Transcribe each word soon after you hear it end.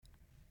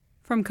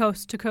From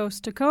coast to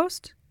coast to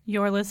coast,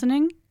 you're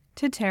listening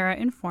to Terra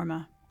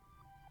Informa.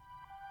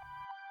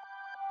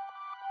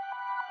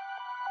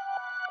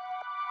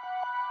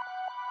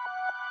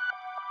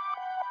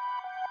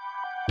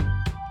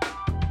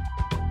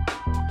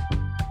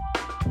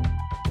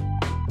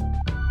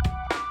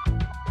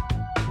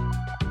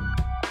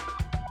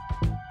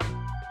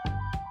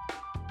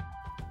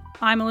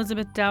 I'm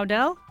Elizabeth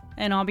Dowdell,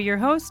 and I'll be your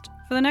host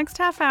for the next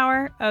half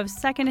hour of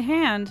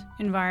secondhand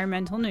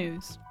environmental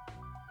news.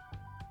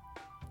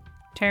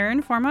 Terra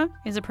Informa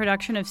is a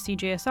production of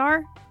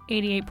CJSR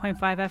 88.5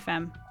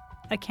 FM,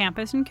 a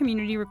campus and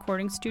community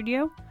recording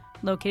studio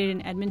located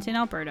in Edmonton,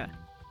 Alberta.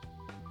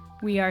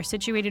 We are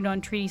situated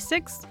on Treaty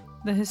 6,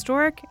 the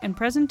historic and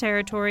present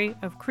territory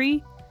of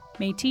Cree,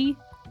 Métis,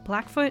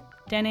 Blackfoot,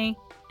 Dene,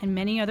 and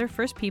many other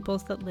First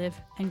Peoples that live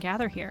and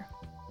gather here.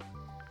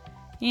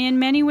 In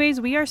many ways,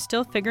 we are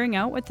still figuring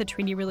out what the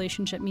treaty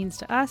relationship means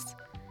to us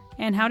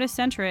and how to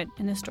center it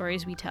in the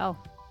stories we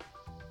tell.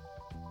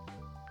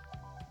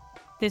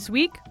 This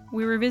week,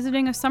 we were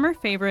visiting a summer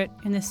favorite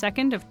in the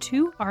second of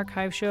two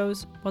archive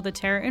shows while the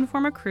Terra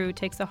Informa crew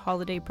takes a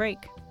holiday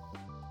break.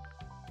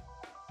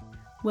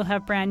 We'll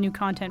have brand new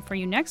content for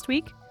you next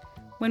week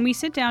when we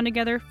sit down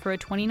together for a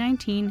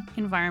 2019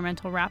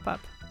 environmental wrap-up.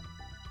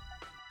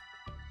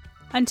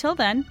 Until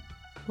then,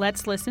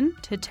 let's listen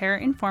to Terra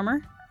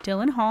Informer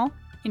Dylan Hall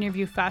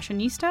interview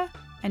fashionista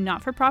and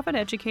not-for-profit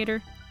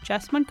educator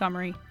Jess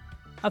Montgomery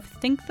of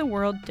Think the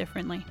World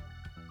Differently.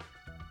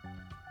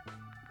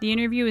 The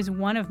interview is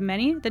one of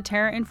many the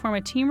Terra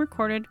Informa team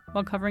recorded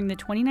while covering the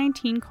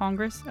 2019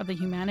 Congress of the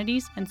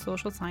Humanities and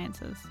Social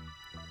Sciences,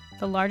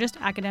 the largest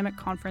academic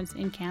conference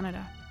in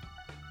Canada.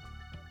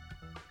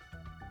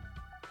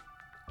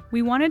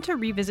 We wanted to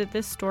revisit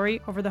this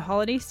story over the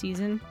holiday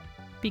season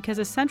because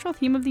a central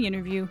theme of the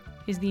interview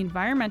is the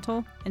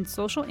environmental and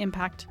social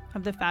impact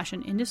of the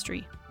fashion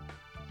industry.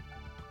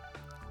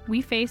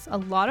 We face a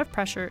lot of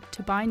pressure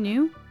to buy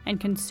new and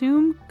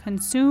consume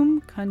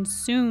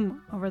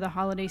over the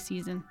holiday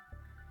season.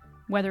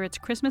 Whether it's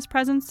Christmas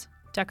presents,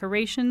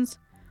 decorations,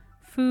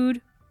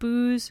 food,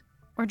 booze,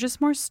 or just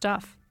more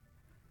stuff.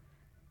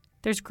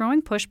 There's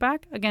growing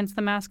pushback against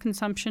the mass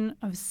consumption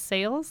of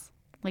sales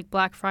like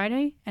Black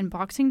Friday and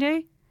Boxing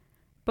Day,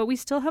 but we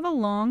still have a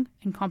long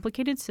and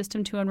complicated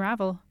system to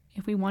unravel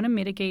if we want to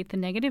mitigate the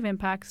negative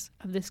impacts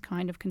of this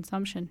kind of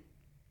consumption.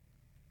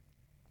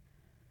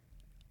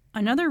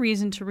 Another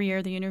reason to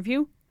re-air the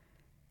interview,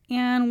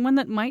 and one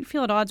that might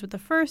feel at odds with the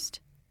first,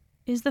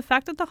 is the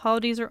fact that the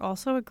holidays are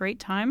also a great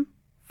time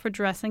for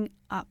dressing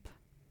up.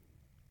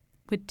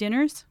 With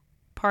dinners,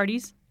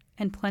 parties,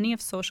 and plenty of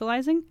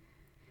socializing,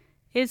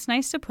 it's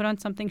nice to put on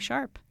something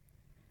sharp.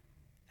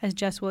 As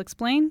Jess will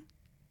explain,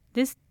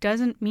 this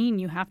doesn't mean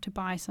you have to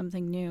buy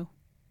something new.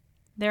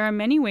 There are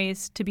many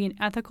ways to be an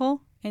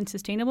ethical and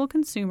sustainable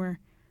consumer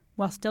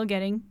while still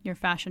getting your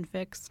fashion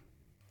fix.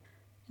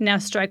 Now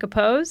strike a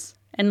pose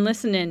and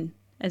listen in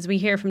as we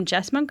hear from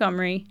Jess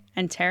Montgomery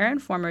and Terra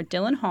Informer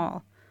Dylan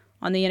Hall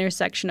on the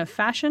intersection of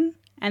fashion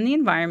and the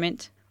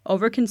environment,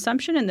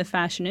 overconsumption in the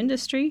fashion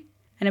industry,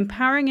 and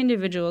empowering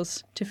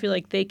individuals to feel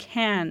like they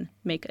can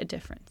make a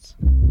difference.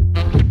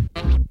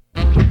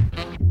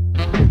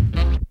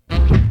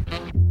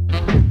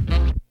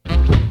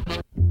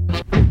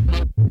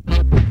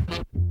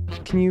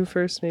 Can you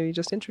first maybe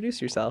just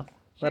introduce yourself?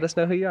 Let us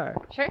know who you are.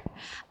 Sure.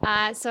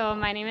 So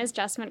my name is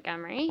Jess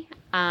Montgomery.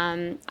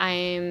 I'm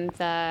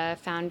the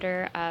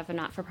founder of a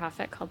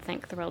not-for-profit called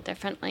Think the World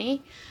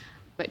Differently,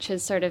 which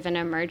is sort of an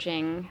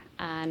emerging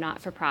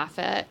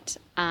not-for-profit.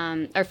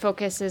 Our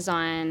focus is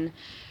on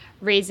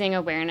raising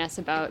awareness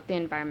about the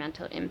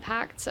environmental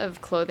impacts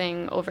of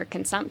clothing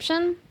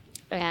overconsumption,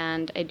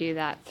 and I do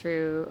that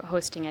through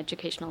hosting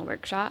educational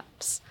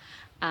workshops.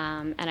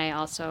 And I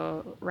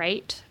also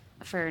write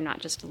for Not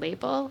Just a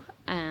Label,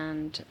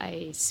 and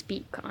I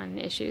speak on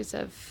issues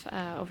of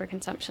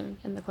overconsumption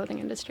in the clothing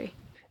industry.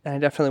 And I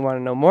definitely want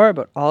to know more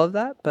about all of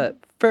that, but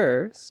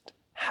first,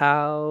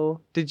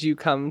 how did you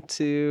come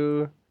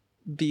to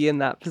be in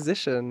that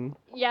position?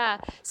 Yeah,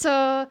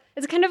 so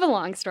it's kind of a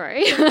long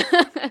story.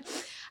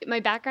 My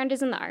background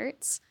is in the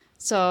arts.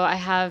 So I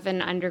have an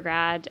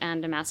undergrad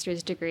and a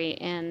master's degree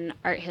in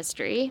art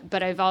history,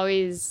 but I've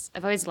always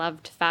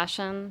loved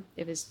fashion.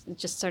 It was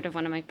just sort of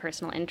one of my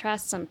personal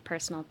interests and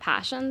personal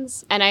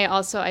passions. And I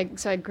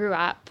grew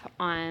up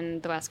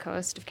on the west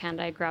coast of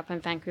Canada. I grew up on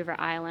Vancouver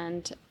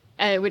Island,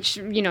 which,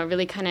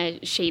 really kind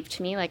of shaped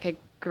me. Like I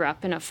grew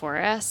up in a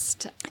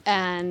forest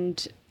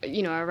and,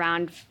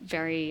 around a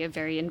very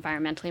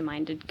environmentally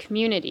minded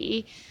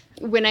community.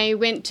 When I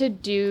went to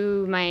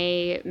do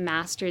my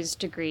master's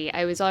degree,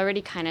 I was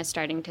already kind of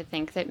starting to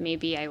think that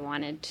maybe I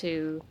wanted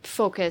to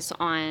focus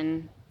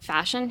on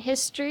fashion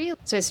history.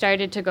 So I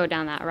started to go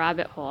down that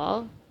rabbit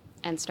hole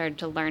and started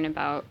to learn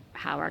about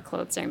how our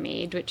clothes are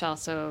made, which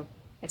also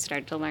I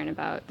started to learn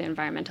about the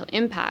environmental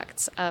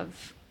impacts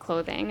of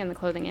clothing and the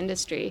clothing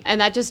industry. And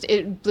that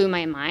it blew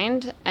my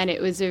mind. And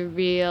it was a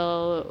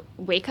real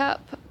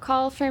wake-up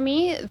call for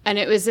me. And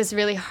it was this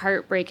really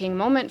heartbreaking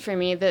moment for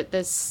me that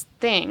this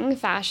thing,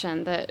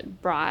 fashion,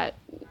 that brought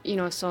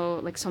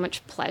so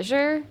much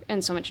pleasure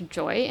and so much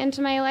joy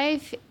into my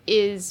life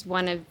is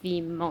one of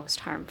the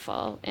most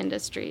harmful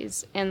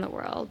industries in the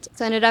world.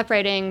 So I ended up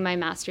writing my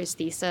master's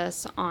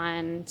thesis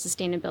on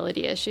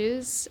sustainability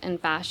issues in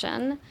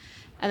fashion.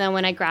 And then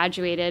when I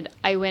graduated,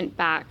 I went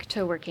back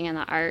to working in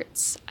the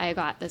arts. I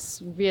got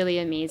this really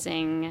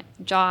amazing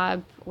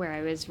job where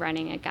I was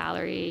running a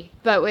gallery.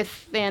 But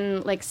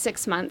within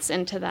 6 months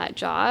into that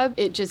job,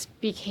 it just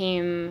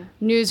became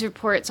news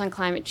reports on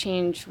climate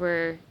change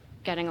were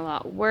getting a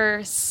lot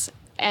worse.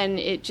 And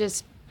it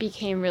just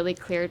became really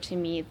clear to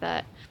me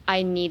that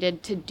I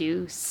needed to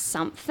do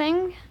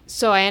something.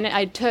 So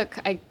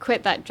I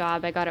quit that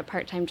job. I got a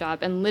part-time job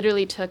and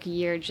literally took a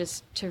year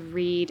just to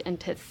read and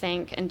to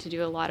think and to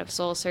do a lot of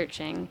soul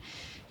searching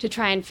to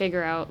try and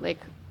figure out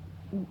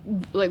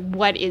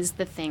what is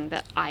the thing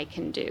that I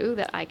can do,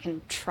 that I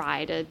can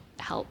try to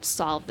help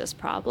solve this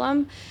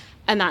problem.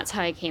 And that's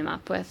how I came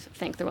up with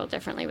Think the World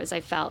Differently, was I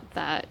felt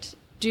that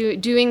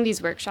doing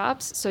these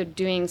workshops, so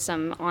doing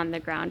some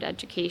on-the-ground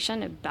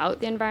education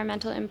about the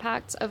environmental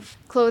impacts of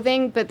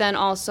clothing, but then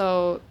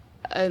also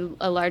a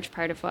large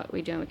part of what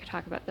we do, and we could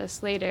talk about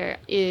this later,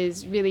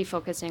 is really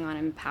focusing on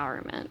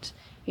empowerment,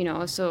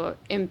 so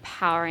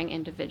empowering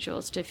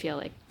individuals to feel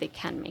like they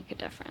can make a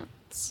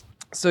difference.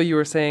 So you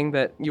were saying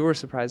that you were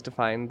surprised to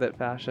find that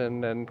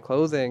fashion and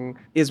clothing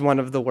is one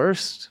of the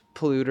worst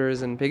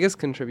polluters and biggest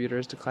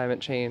contributors to climate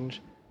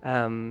change.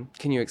 Can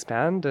you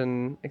expand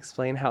and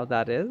explain how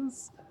that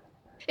is?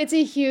 It's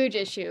a huge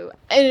issue.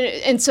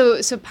 And so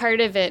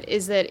part of it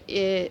is that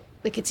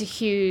it's a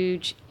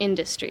huge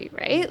industry,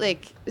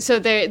 right? So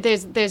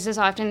there's this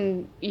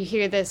often, you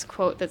hear this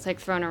quote that's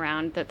thrown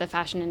around that the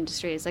fashion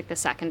industry is the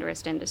second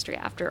worst industry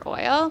after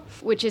oil,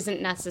 which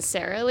isn't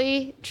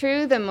necessarily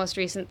true. The most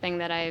recent thing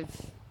that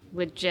I've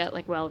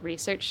legit,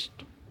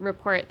 well-researched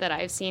report that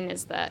I've seen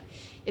is that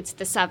it's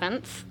the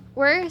seventh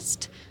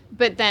worst,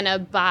 but then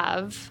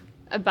above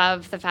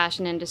the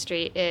fashion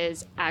industry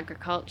is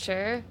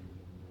agriculture,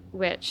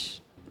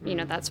 which,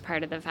 that's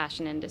part of the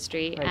fashion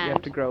industry. Right, and you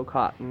have to grow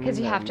cotton. Because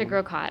you have to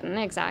grow cotton,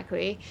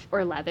 exactly,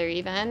 or leather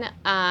even,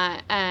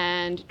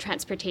 and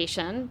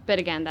transportation. But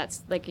again,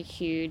 that's a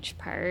huge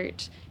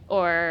part.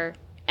 Or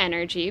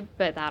energy,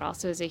 but that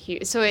also is a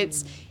huge. So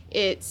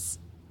it's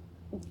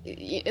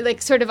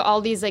sort of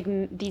all these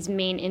these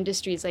main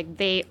industries,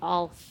 they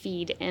all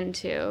feed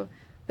into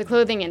the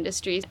clothing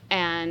industry,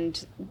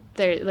 and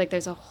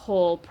there's a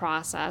whole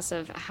process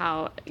of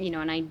how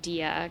an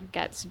idea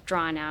gets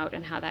drawn out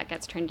and how that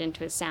gets turned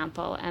into a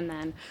sample, and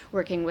then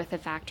working with a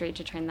factory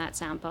to turn that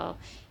sample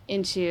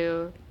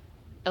into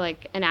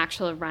an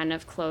actual run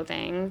of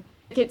clothing.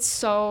 It's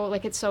so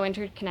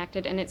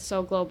interconnected, and it's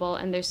so global,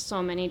 and there's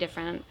so many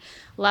different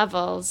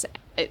levels.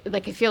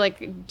 I feel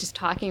just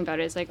talking about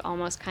it is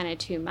almost kind of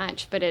too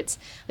much, but it's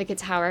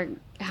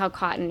how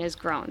cotton is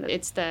grown.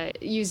 It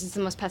uses the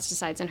most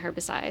pesticides and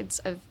herbicides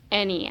of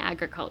any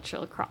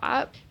agricultural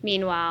crop.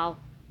 Meanwhile,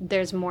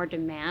 there's more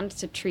demand,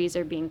 so trees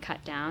are being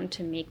cut down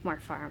to make more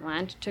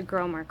farmland to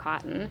grow more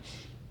cotton.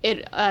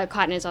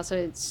 Cotton is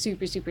also a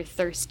super, super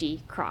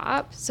thirsty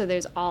crop, so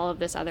there's all of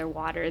this other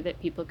water that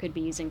people could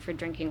be using for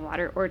drinking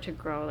water or to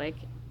grow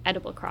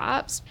edible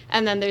crops.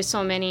 And then there's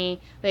so many,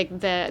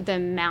 the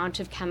amount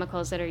of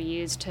chemicals that are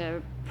used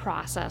to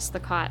process the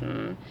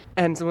cotton.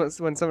 And so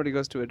when somebody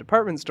goes to a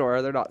department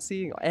store, they're not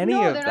seeing any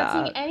of that. No, they're not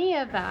seeing any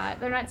of that.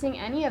 They're not seeing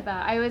any of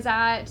that. I was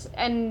at,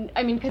 and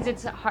I mean,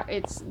 because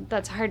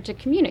that's hard to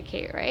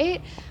communicate,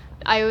 right?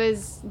 I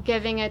was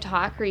giving a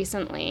talk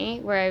recently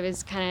where I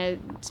was kind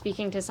of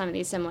speaking to some of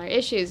these similar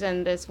issues,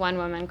 and this one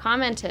woman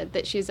commented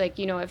that she's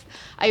if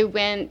I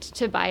went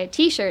to buy a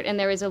t-shirt and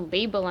there was a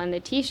label on the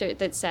t-shirt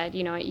that said,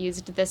 it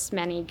used this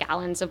many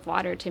gallons of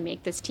water to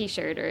make this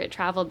t-shirt, or it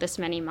traveled this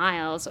many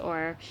miles,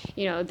 or,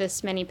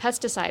 this many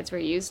pesticides were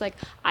used,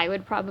 I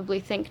would probably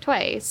think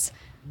twice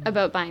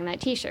about buying that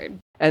t-shirt.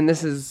 And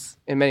this is,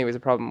 in many ways, a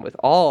problem with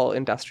all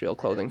industrial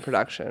clothing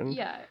production.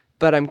 Yeah.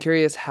 But I'm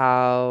curious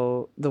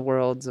how the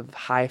worlds of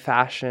high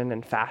fashion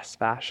and fast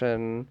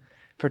fashion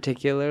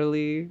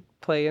particularly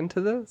play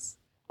into this.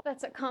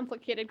 That's a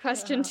complicated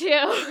question too.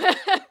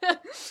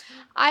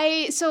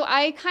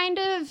 I kind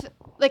of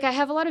I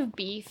have a lot of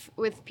beef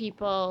with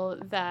people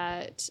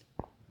that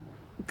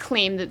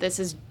claim that this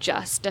is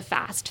just a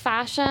fast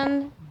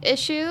fashion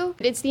issue.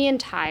 It's the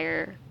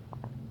entire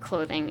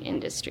clothing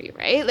industry,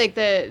 right?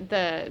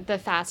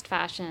 The fast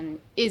fashion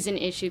is an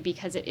issue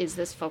because it is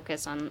this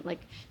focus on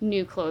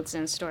new clothes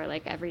in store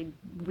every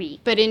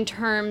week. But in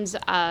terms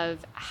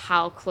of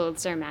how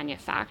clothes are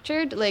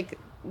manufactured,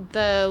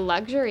 the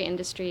luxury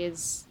industry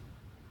is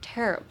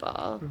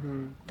terrible.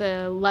 Mm-hmm.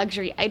 The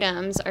luxury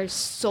items are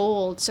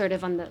sold sort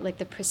of on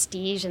the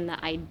prestige and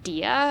the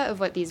idea of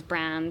what these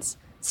brands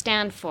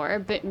stand for,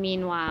 but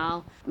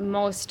meanwhile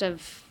most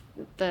of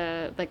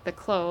the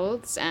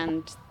clothes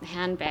and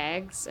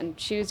handbags and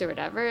shoes or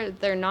whatever,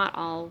 they're not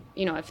all,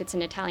 if it's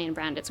an Italian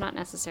brand, it's not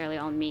necessarily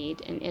all made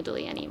in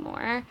Italy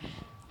anymore.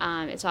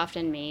 It's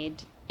often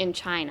made in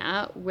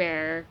China,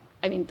 where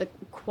the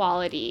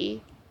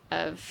quality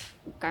of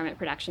garment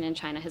production in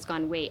China has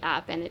gone way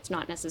up, and it's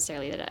not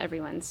necessarily that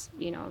everyone's,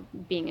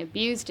 being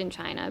abused in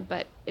China,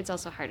 but it's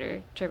also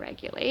harder to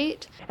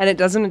regulate. And it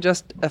doesn't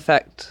just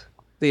affect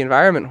the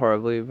environment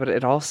horribly, but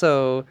it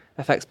also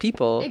affects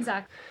people.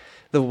 Exactly.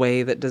 The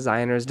way that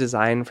designers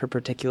design for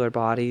particular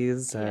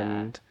bodies.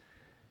 And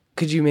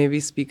could you maybe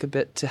speak a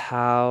bit to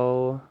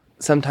how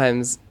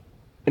sometimes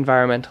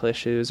environmental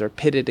issues are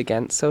pitted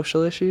against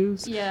social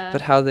issues? Yeah.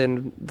 But how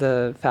then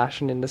the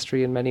fashion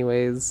industry in many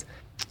ways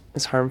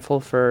is harmful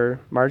for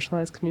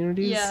marginalized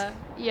communities?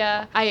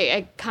 Yeah.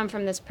 I come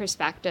from this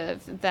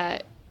perspective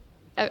that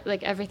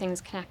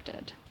everything's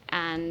connected.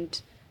 And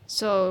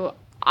so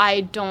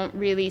I don't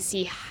really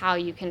see how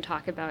you can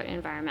talk about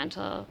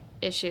environmental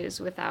issues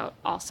without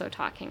also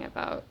talking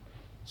about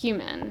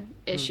human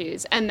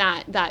issues. And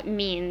that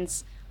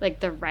means like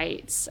the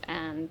rights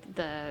and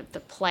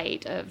the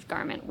plight of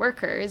garment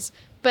workers,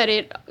 but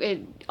it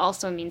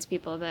also means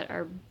people that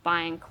are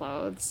buying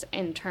clothes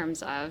in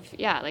terms of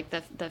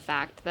the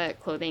fact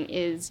that clothing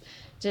is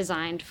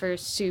designed for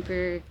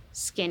super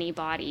skinny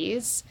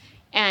bodies,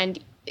 and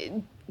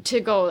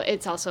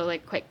it's also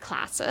like quite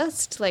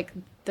classist. Like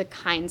the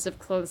kinds of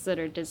clothes that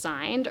are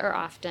designed are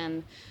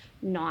often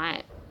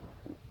not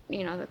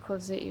the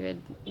clothes that you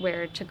would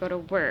wear to go to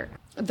work.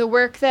 The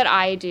work that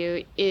I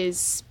do is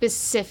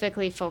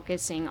specifically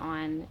focusing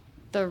on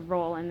the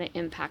role and the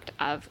impact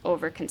of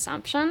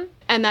overconsumption.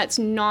 And that's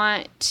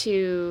not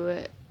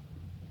to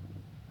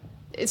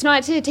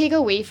take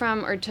away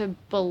from or to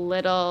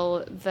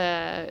belittle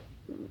the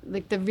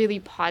really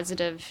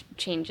positive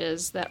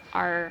changes that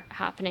are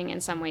happening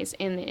in some ways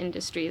in the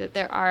industry, that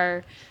there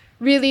are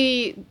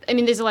really,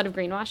 there's a lot of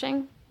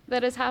greenwashing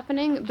that is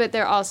happening, but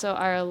there also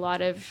are a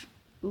lot of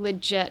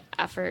legit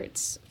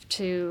efforts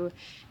to,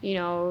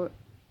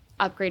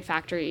 upgrade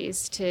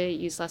factories to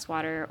use less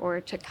water, or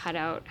to cut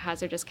out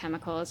hazardous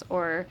chemicals,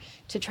 or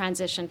to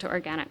transition to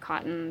organic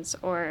cottons,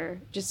 or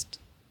just,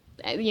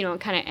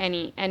 kind of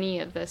any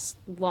of this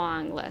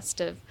long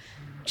list of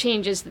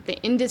changes that the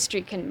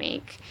industry can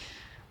make.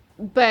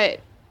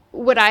 But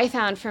what I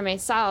found for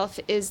myself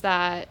is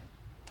that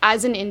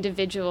as an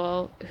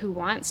individual who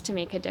wants to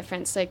make a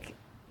difference, like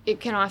it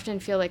can often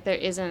feel like there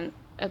isn't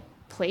a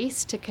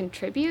place to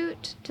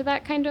contribute to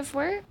that kind of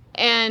work.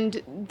 And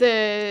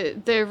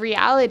the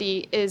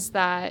reality is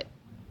that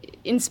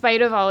in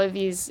spite of all of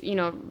these,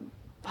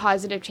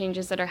 positive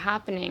changes that are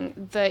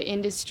happening, the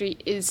industry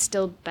is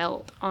still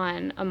built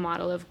on a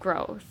model of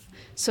growth.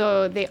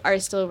 So they are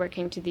still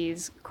working to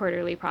these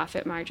quarterly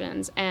profit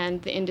margins,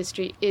 and the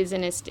industry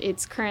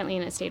it's currently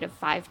in a state of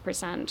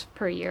 5%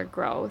 per year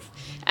growth,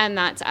 and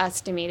that's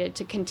estimated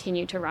to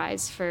continue to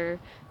rise for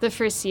the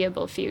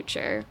foreseeable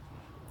future.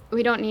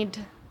 We don't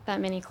need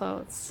that many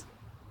clothes.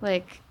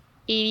 Like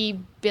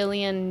 80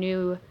 billion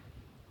new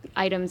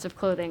items of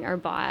clothing are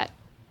bought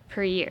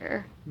per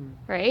year,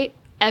 right?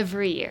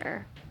 Every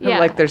year. And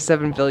like there's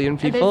 7 billion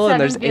people and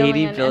there's 80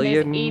 billion. And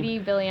there's 80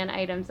 billion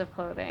items of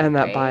clothing. And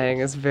that right? buying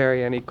is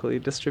very unequally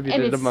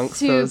distributed amongst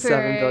those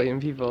 7 billion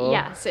people.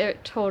 Yes,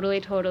 it totally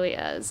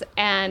is.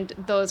 And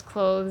those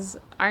clothes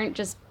aren't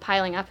just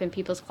piling up in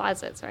people's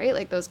closets, right?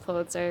 Like those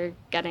clothes are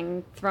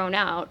getting thrown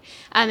out.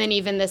 And then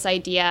even this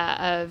idea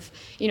of,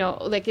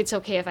 like it's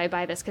okay if I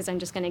buy this because I'm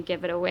just going to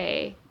give it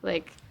away.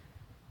 Like,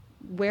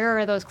 where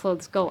are those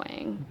clothes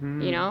going?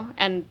 Mm-hmm.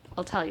 And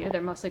I'll tell you,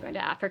 they're mostly going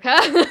to Africa.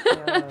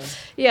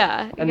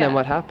 Yeah. And then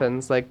what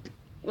happens? Like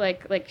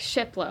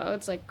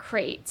shiploads, like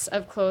crates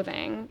of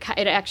clothing.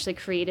 It actually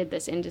created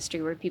this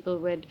industry where people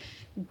would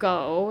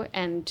go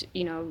and,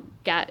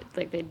 get,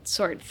 they'd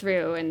sort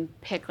through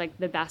and pick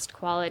the best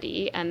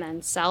quality and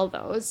then sell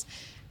those.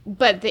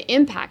 But the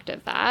impact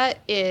of that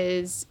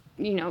is,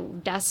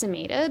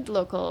 decimated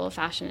local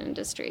fashion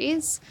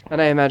industries.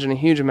 And I imagine a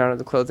huge amount of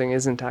the clothing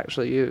isn't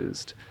actually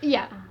used.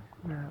 Yeah.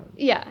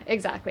 Yeah,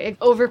 exactly.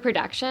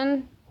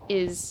 Overproduction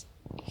is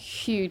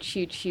huge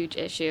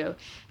issue.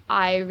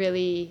 I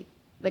really,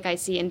 I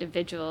see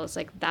individuals,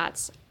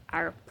 that's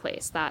our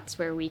place. That's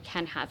where we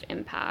can have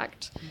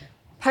impact,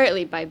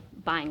 partly by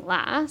buying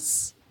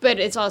less, but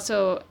it's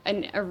also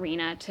an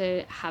arena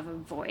to have a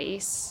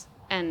voice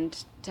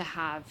and to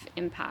have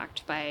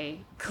impact by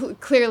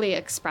clearly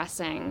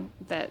expressing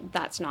that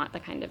that's not the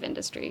kind of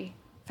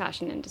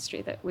fashion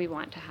industry that we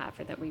want to have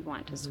or that we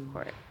want to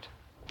support.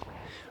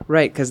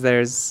 Right, because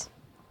there's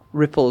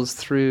ripples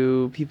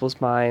through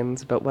people's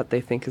minds about what they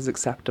think is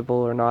acceptable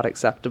or not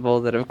acceptable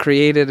that have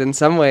created in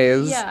some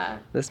ways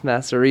this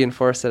mess, or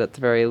reinforce it at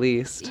the very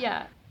least.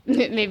 Yeah.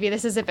 Maybe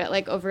this is a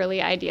bit overly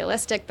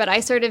idealistic, but I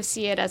sort of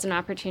see it as an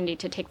opportunity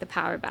to take the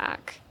power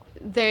back.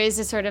 There is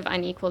a sort of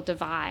unequal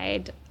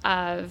divide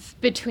of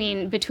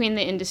between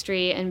the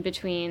industry and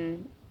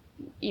between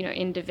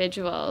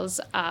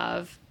individuals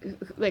of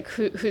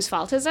whose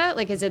fault is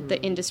it? Is it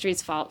the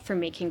industry's fault for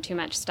making too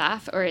much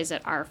stuff, or is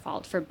it our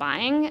fault for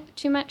buying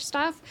too much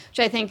stuff?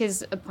 Which I think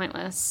is a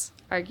pointless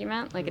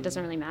argument. It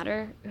doesn't really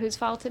matter whose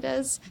fault it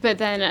is. But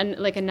then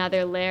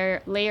another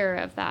layer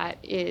of that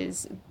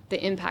is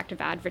the impact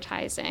of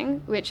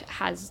advertising, which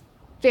has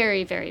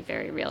very, very,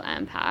 very real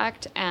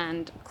impact,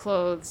 and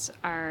clothes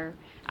are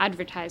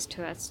advertised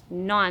to us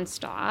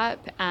nonstop,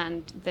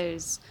 and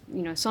there's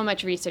so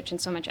much research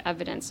and so much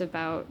evidence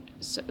about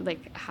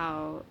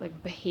how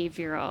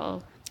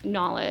behavioral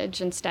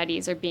knowledge and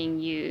studies are being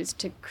used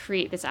to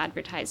create this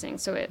advertising.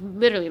 So it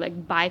literally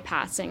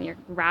bypassing your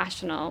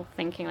rational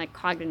thinking,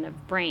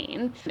 cognitive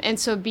brain. And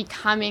so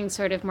becoming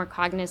sort of more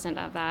cognizant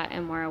of that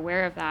and more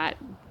aware of that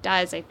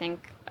does, I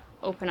think,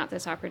 open up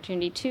this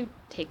opportunity to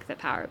take the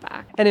power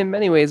back. And in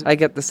many ways, I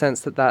get the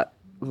sense that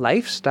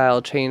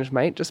lifestyle change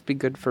might just be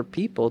good for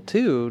people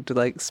too,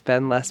 to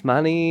spend less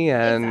money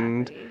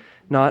and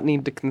not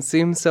need to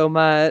consume so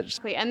much.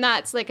 And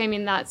that's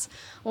that's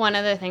one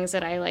of the things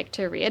that I like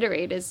to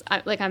reiterate is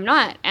I'm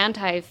not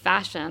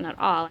anti-fashion at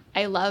all.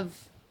 I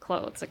love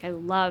clothes, I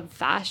love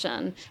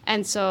fashion.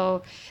 And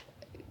so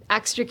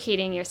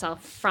extricating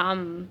yourself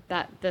from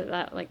that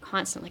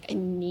constant I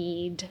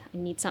need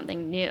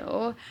something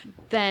new,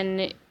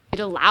 then it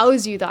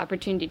allows you the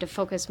opportunity to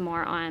focus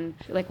more on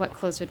what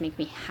clothes would make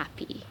me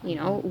happy,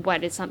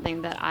 what is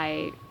something that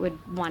I would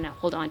want to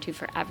hold on to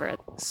forever.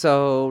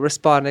 So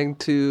responding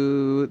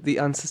to the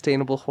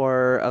unsustainable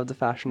horror of the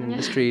fashion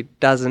industry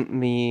doesn't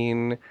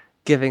mean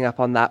giving up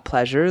on that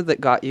pleasure that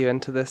got you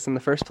into this in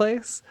the first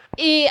place?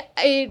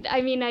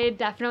 I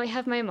definitely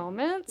have my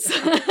moments.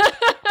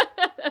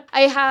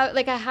 I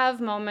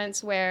have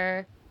moments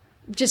where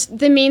just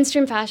the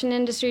mainstream fashion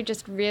industry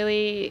just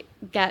really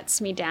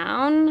gets me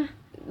down.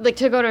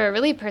 To go to a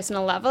really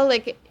personal level,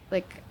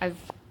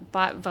 I've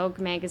bought Vogue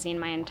magazine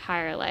my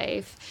entire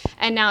life,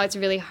 and now it's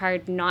really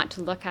hard not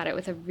to look at it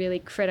with a really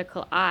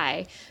critical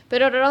eye.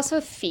 But it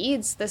also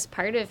feeds this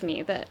part of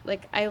me that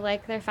I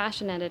like their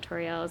fashion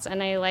editorials,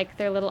 and I like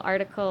their little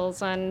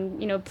articles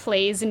on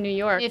plays in New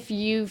York. If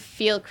you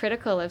feel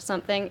critical of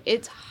something,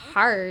 it's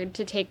hard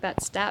to take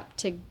that step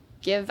to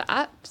give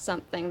up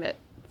something that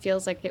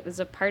feels like it was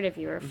a part of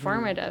you or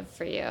formative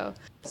for you.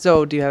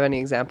 So do you have any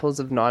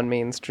examples of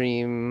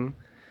non-mainstream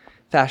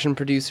fashion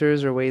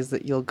producers or ways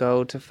that you'll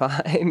go to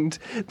find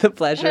the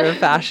pleasure of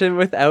fashion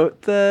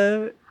without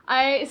the...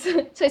 I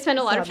spend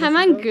a lot of time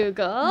on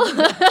Google.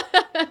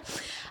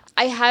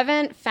 I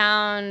haven't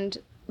found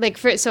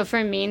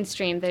for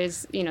mainstream,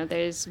 there's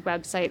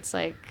websites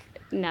like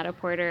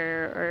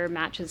Net-a-Porter or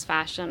Matches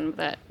Fashion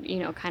that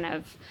kind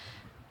of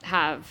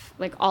have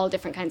all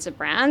different kinds of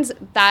brands.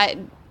 That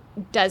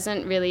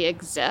doesn't really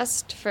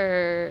exist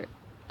for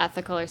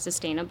ethical or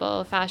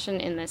sustainable fashion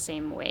in the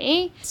same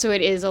way. So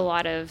it is a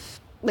lot of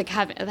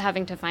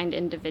having to find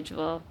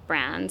individual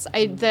brands.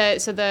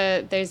 There's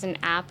an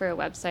app or a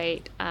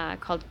website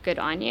called Good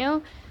On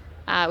You,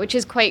 which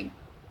is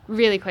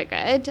really quite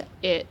good.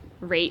 It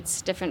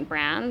rates different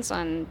brands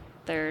on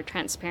their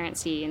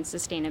transparency and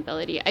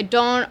sustainability. I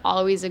don't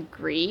always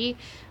agree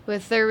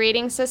with their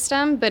rating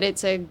system, but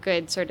it's a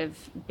good sort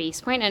of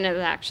base point, and it's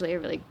actually a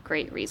really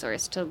great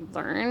resource to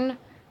learn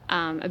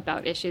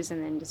about issues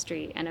in the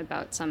industry and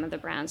about some of the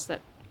brands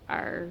that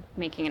are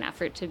making an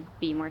effort to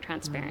be more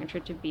transparent or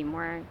to be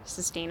more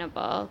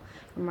sustainable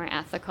or more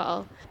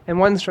ethical. And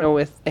one struggle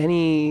with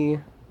any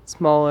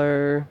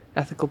smaller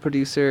ethical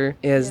producer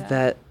is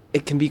that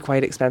it can be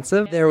quite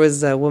expensive. There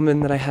was a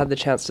woman that I had the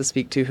chance to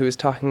speak to who was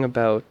talking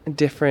about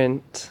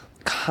different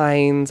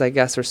kinds, I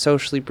guess, or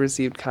socially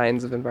perceived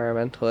kinds of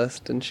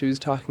environmentalists, and she was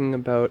talking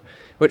about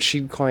what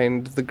she'd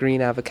coined the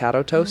green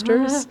avocado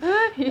toasters.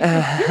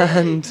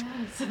 And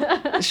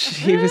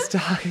she was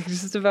talking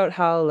just about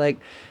how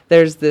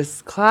there's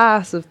this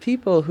class of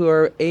people who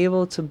are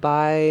able to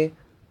buy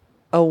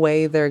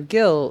away their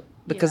guilt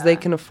because they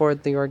can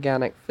afford the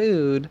organic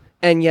food.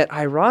 And yet,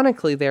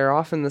 ironically, they're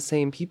often the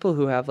same people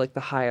who have the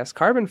highest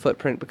carbon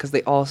footprint because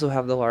they also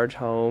have the large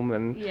home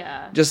and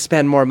just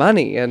spend more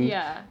money. And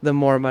the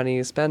more money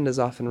you spend is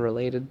often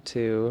related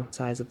to the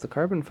size of the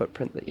carbon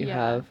footprint that you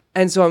have.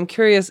 And so I'm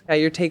curious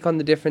your take on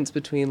the difference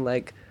between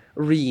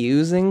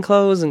reusing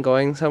clothes and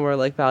going somewhere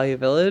like Value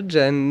Village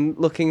and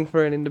looking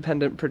for an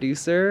independent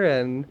producer,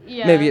 and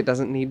maybe it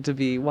doesn't need to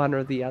be one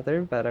or the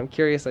other, but I'm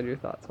curious on your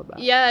thoughts on that.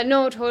 Yeah,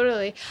 no,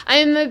 totally.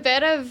 I'm a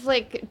bit of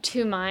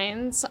two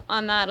minds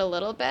on that a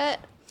little bit.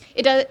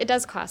 It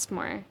does cost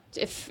more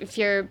if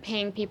you're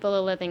paying people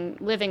a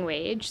living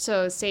wage.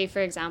 So say, for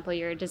example,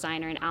 you're a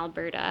designer in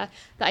Alberta,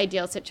 the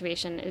ideal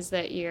situation is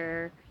that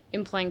you're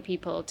employing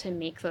people to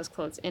make those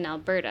clothes in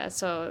Alberta.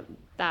 So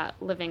that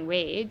living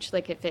wage,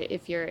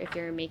 if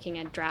you're making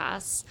a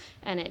dress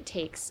and it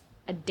takes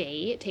a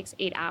day, it takes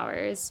 8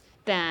 hours,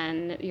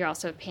 then you're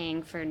also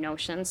paying for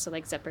notions, so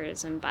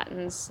zippers and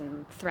buttons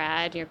and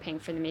thread, you're paying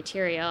for the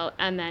material.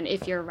 And then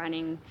if you're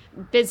running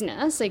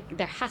business,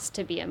 there has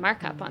to be a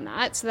markup on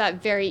that. So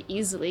that very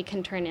easily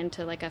can turn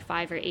into a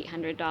 $500 or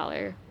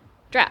 $800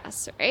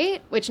 dress,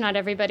 right? Which not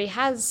everybody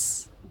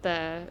has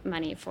the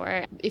money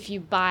for. If you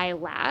buy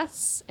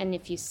less and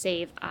if you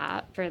save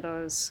up for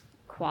those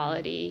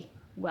quality,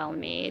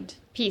 well-made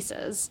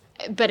pieces.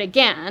 But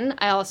again,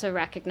 I also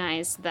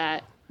recognize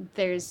that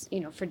there's,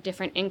 for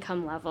different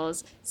income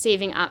levels,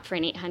 saving up for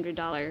an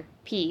 $800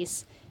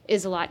 piece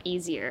is a lot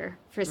easier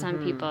for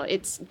some people.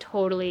 It's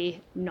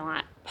totally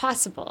not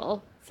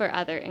possible for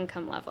other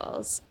income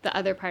levels. The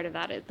other part of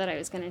that I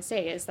was going to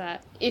say is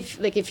that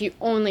if you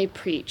only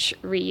preach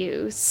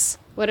reuse,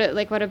 what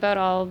about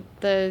all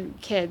the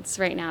kids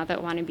right now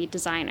that want to be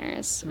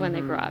designers when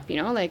they grow up,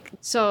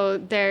 so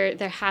there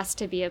has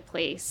to be a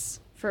place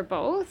for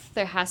both.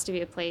 There has to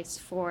be a place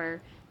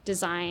for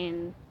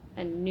design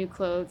and new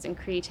clothes and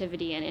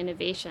creativity and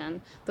innovation.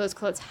 Those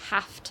clothes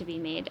have to be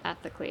made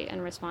ethically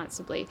and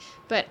responsibly.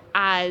 But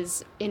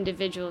as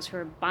individuals who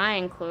are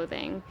buying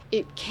clothing,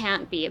 it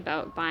can't be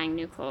about buying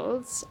new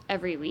clothes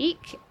every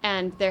week.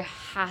 And there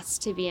has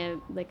to be a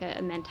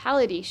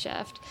mentality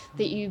shift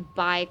that you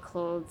buy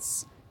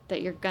clothes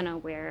that you're gonna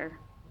wear,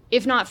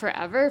 if not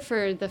forever,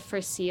 for the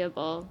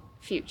foreseeable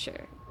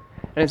future.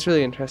 And it's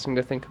really interesting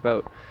to think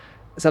about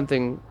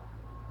something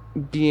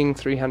being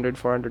 $300,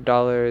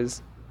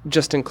 $400,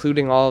 just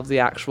including all of the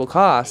actual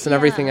costs and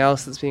everything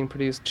else that's being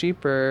produced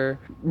cheaper,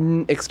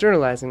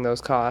 externalizing those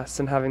costs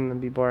and having them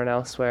be borne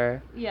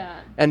elsewhere.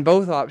 Yeah. And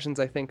both options,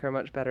 I think, are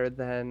much better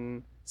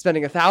than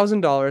spending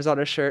 $1,000 on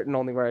a shirt and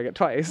only wearing it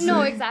twice.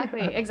 No,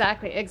 exactly.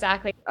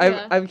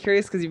 I'm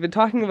curious because you've been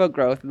talking about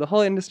growth. The whole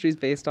industry is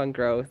based on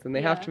growth, and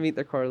they have to meet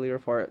their quarterly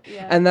report.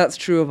 Yeah. And that's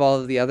true of all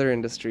of the other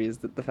industries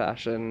that the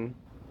fashion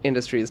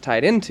industry is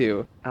tied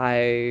into.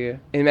 I,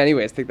 in many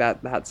ways, think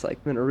that that's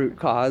like been a root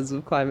cause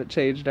of climate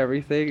change and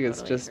everything. Totally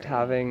is just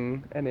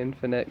having an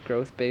infinite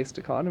growth-based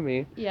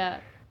economy. Yeah.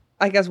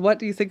 I guess, what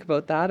do you think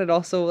about that? And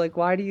also,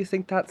 why do you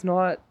think that's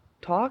not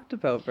talked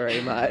about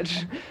very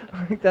much?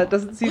 That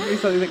doesn't seem to be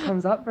something that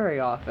comes up very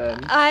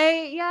often.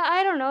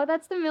 I don't know.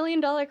 That's the $1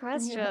 million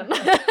question.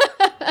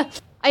 Yeah.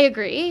 I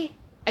agree.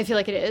 I feel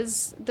like it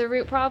is the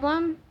root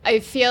problem. I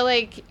feel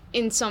like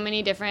in so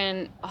many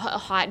different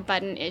hot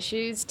button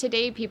issues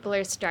today, people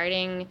are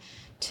starting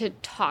to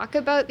talk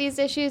about these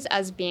issues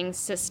as being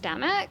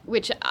systemic,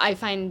 which I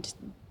find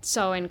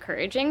so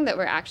encouraging, that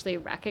we're actually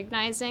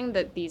recognizing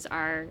that these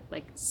are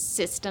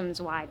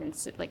systems wide and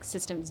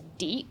systems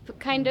deep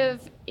kind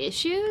of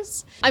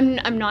issues.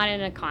 I'm not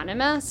an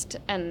economist,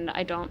 and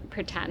I don't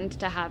pretend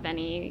to have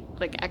any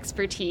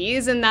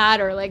expertise in that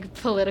or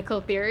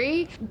political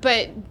theory,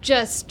 but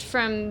just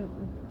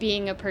from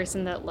being a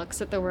person that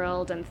looks at the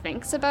world and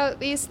thinks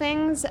about these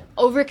things,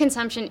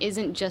 overconsumption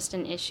isn't just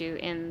an issue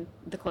in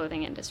the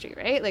clothing industry,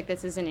 right?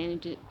 This is an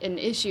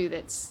issue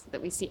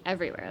that we see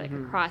everywhere,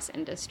 across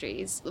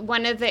industries.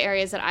 One of the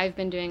areas that I've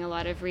been doing a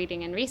lot of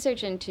reading and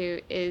research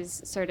into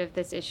is sort of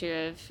this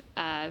issue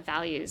of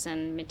values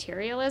and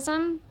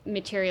materialism.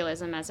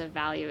 Materialism as a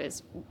value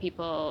is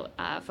people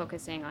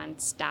focusing on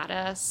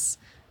status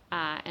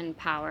and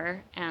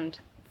power and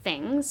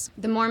things.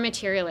 The more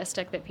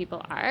materialistic that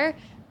people are,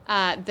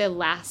 the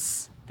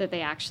less that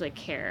they actually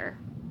care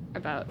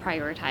about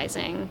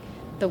prioritizing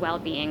the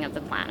well-being of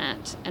the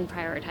planet and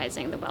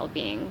prioritizing the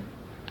well-being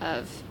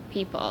of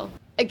people.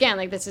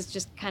 Again, this is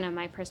just kind of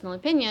my personal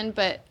opinion,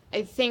 but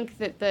I think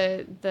that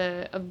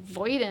the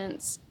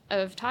avoidance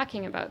of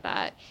talking about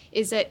that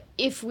is that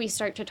if we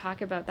start to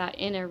talk about that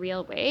in a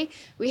real way,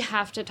 we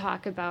have to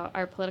talk about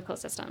our political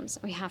systems.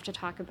 We have to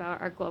talk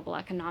about our global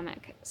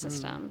economic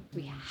system.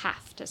 We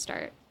have to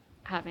start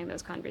having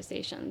those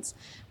conversations.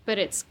 But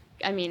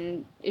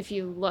if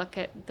you look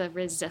at the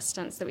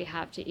resistance that we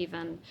have to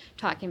even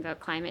talking about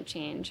climate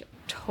change,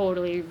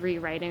 totally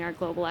rewriting our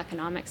global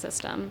economic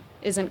system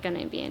isn't going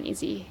to be an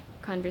easy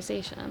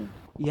conversation.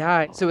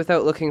 Yeah, so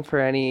without looking for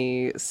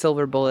any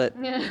silver bullet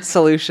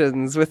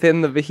solutions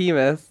within the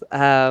behemoth,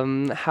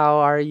 how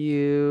are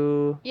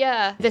you?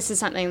 Yeah, this is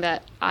something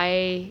that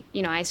I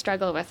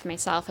struggle with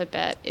myself a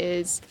bit,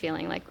 is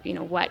feeling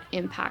what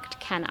impact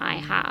can I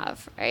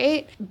have,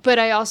 right? But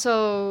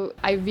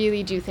I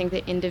really do think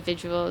that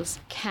individuals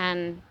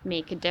can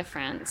make a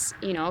difference,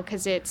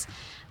 because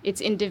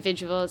it's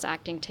individuals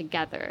acting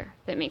together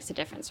that makes a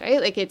difference,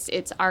 right?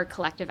 It's our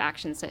collective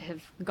actions that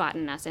have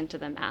gotten us into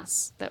the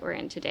mess that we're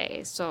in today.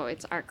 So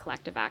it's our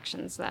collective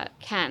actions that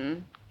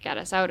can get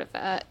us out of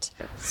it.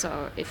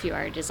 So if you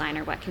are a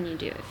designer, what can you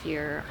do? If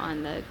you're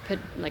on the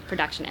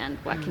production end,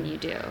 what can you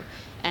do?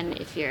 And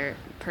if you're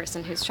a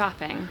person who's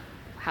shopping,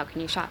 how can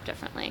you shop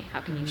differently?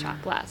 How can you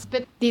shop less?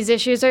 But these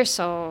issues are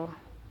so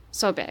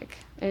big.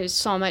 It is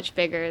so much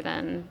bigger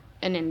than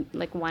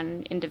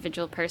one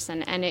individual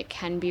person, and it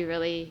can be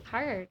really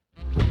hard.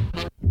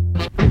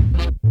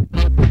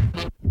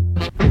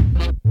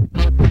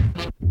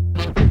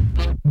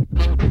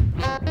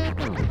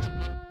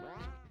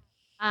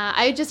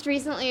 I just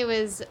recently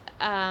was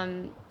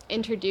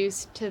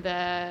introduced to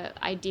the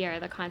idea or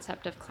the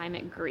concept of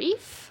climate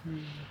grief.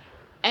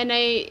 And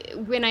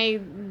when I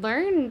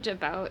learned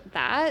about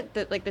that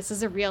this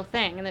is a real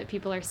thing and that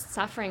people are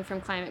suffering from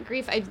climate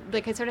grief, I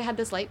sort of had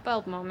this light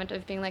bulb moment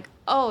of being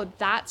oh,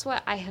 that's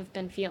what I have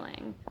been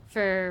feeling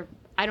for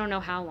I don't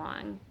know how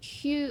long.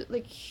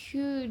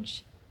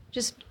 Huge,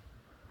 just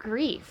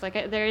grief.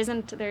 There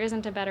isn't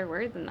a better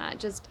word than that.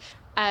 Just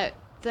at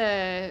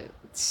the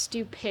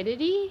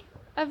stupidity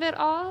of it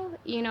all,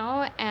 you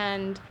know,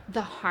 and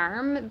the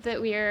harm that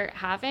we are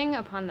having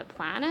upon the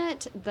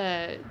planet,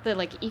 the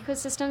like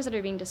ecosystems that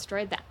are being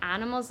destroyed, the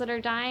animals that are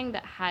dying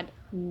that had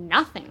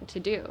nothing to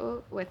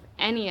do with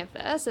any of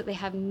this, that they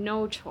have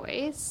no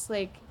choice.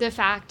 Like the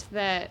fact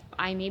that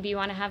I maybe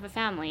want to have a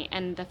family,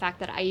 and the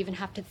fact that I even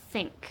have to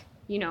think,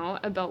 you know,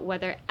 about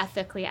whether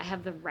ethically I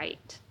have the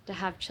right to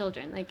have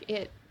children, like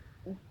it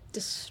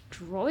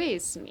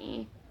destroys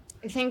me.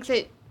 I think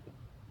that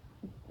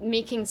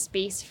making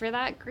space for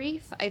that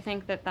grief, I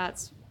think that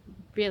that's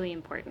really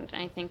important.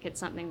 And I think it's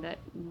something that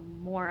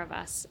more of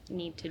us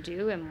need to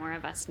do and more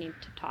of us need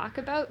to talk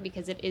about,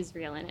 because it is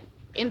real and it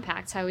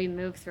impacts how we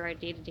move through our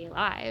day-to-day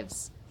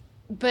lives.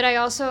 But I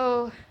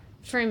also,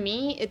 for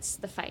me, it's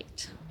the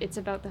fight. It's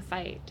about the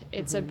fight.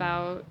 It's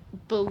about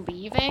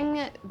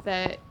believing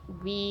that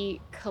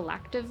we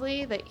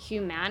collectively, that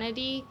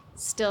humanity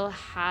still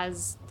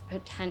has the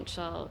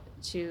potential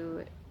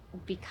to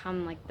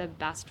become like the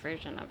best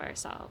version of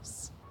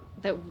ourselves,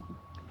 that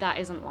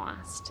isn't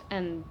lost.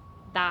 And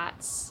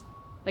that's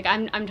like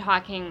I'm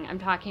talking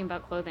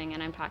about clothing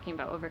and I'm talking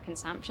about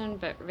overconsumption,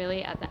 but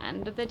really at the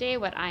end of the day,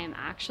 what I am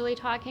actually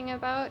talking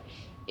about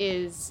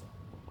is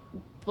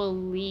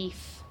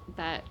belief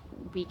that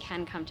we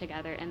can come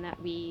together and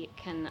that we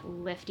can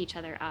lift each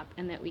other up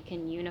and that we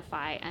can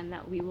unify and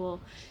that we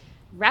will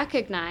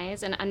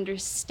recognize and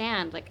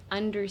understand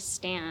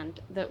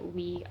that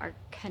we are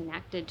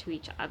connected to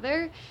each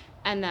other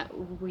and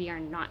that we are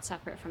not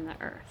separate from the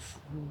earth.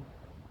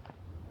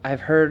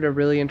 I've heard a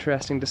really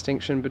interesting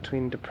distinction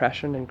between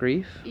depression and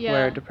grief,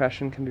 where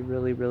depression can be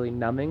really, really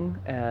numbing,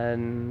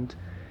 and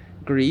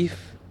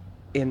grief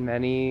in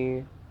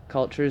many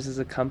cultures is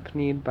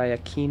accompanied by a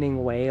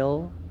keening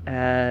wail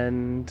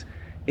and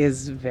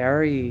is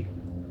very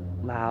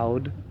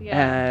loud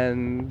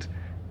and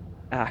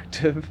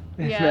active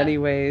in many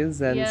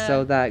ways. And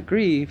so that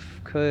grief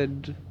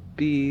could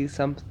be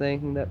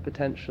something that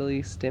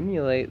potentially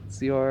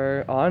stimulates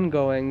your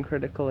ongoing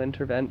critical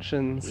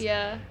interventions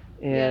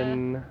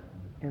in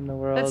the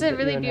world. That's a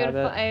really that you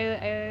beautiful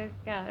inhabit.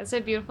 it's a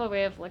beautiful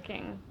way of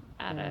looking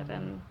at it.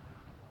 And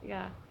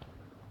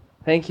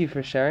thank you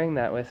for sharing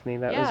that with me.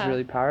 That was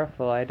really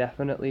powerful. I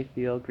definitely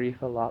feel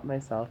grief a lot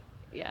myself.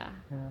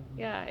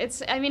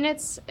 It's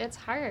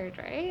hard,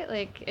 right?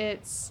 Like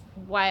it's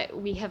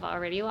what we have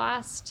already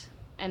lost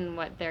and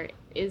what there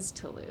is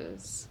to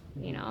lose,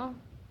 you know?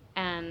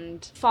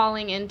 And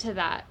falling into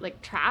that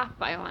like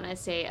trap, I want to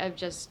say, of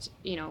just,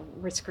 you know,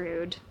 we're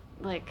screwed.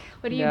 Like,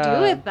 what do you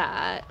do with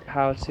that?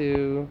 How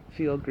to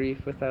feel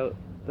grief without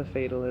the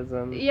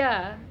fatalism.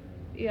 Yeah.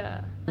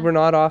 We're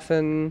not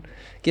often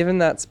given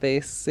that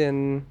space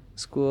in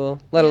school,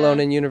 let alone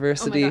in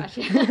university. Oh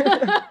my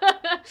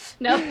gosh.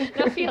 No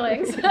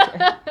feelings.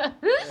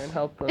 And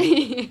help them.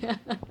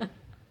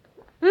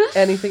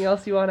 Anything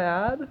else you want to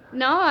add?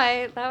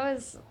 No, that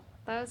was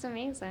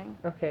amazing.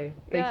 Okay,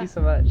 thank you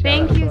so much.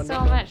 Thank you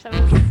so much. That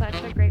was such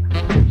a great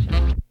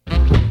conversation.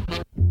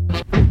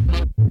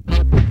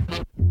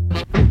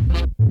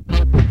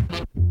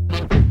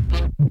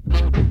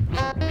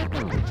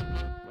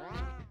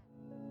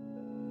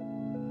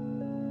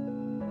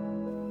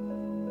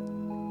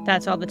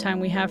 That's all the time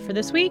we have for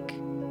this week.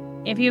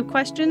 If you have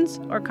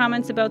questions or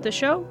comments about the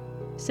show,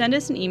 send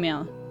us an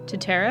email to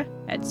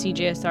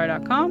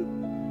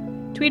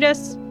tara@cjsr.com, tweet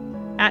us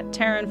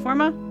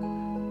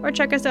 @TerraInforma, or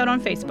check us out on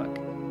Facebook.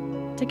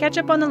 To catch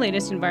up on the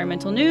latest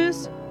environmental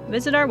news,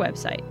 visit our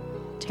website,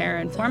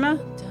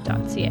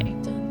 terrainforma.ca.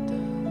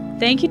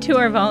 Thank you to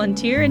our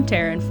volunteer and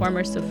Terra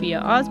Informer Sophia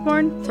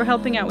Osborne for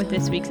helping out with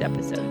this week's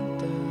episode.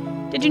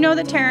 Did you know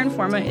that Terra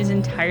Informa is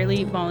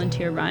entirely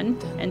volunteer run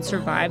and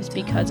survives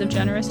because of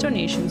generous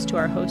donations to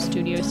our host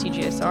studio,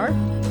 CJSR?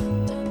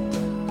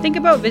 Think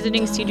about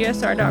visiting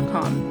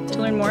cjsr.com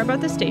to learn more about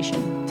the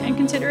station and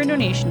consider a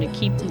donation to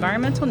keep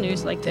environmental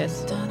news like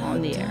this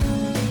on the air.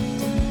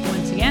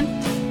 Once again,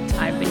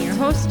 I've been your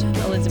host,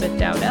 Elizabeth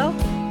Dowdell.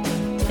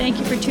 Thank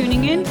you for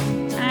tuning in,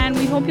 and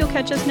we hope you'll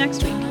catch us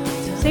next week.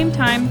 Same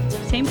time,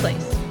 same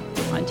place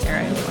on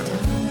Terra Informa.